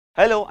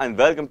Hello and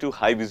welcome to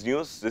HYBIZ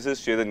News. This is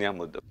Chaitanya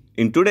Mudda.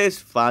 In today's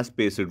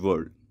fast-paced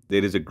world,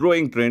 there is a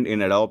growing trend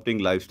in adopting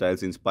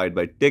lifestyles inspired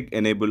by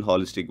tech-enabled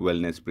holistic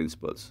wellness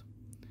principles.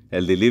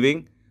 Healthy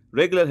living,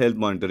 regular health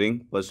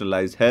monitoring,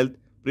 personalized health,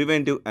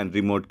 preventive and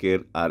remote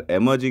care are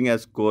emerging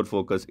as core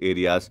focus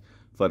areas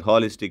for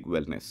holistic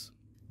wellness.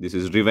 This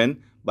is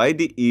driven by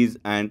the ease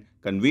and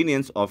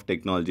convenience of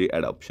technology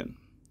adoption.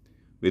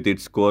 With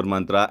its core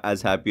mantra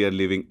as happier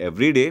living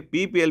every day,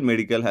 BPL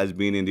Medical has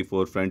been in the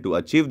forefront to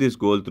achieve this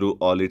goal through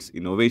all its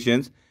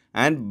innovations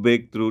and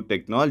breakthrough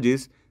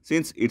technologies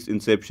since its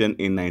inception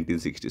in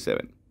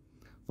 1967.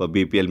 For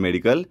BPL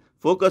Medical,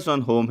 focus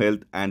on home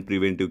health and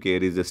preventive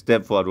care is a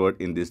step forward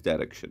in this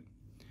direction.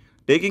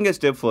 Taking a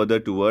step further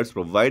towards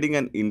providing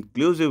an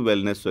inclusive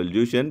wellness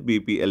solution,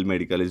 BPL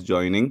Medical is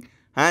joining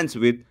hands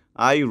with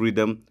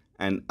AyuRythm,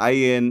 an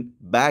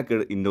IAN-backed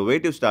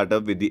innovative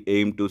startup with the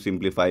aim to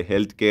simplify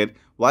healthcare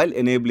while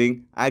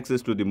enabling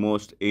access to the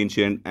most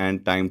ancient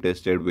and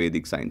time-tested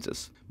Vedic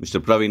sciences.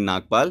 Mr. Praveen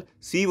Nagpal,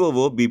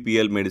 COO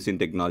BPL Medicine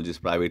Technologies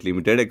Private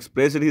Limited,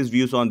 expressed his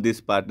views on this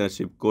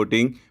partnership,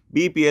 quoting,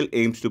 "BPL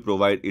aims to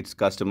provide its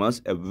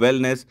customers a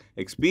wellness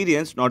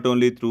experience not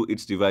only through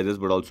its devices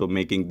but also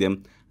making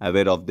them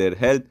aware of their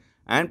health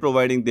and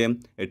providing them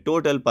a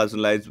total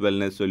personalized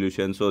wellness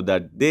solution so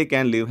that they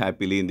can live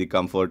happily in the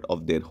comfort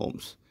of their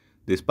homes."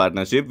 This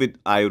partnership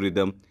with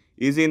AyuRythm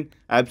is in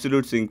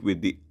absolute sync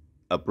with the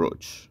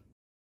approach.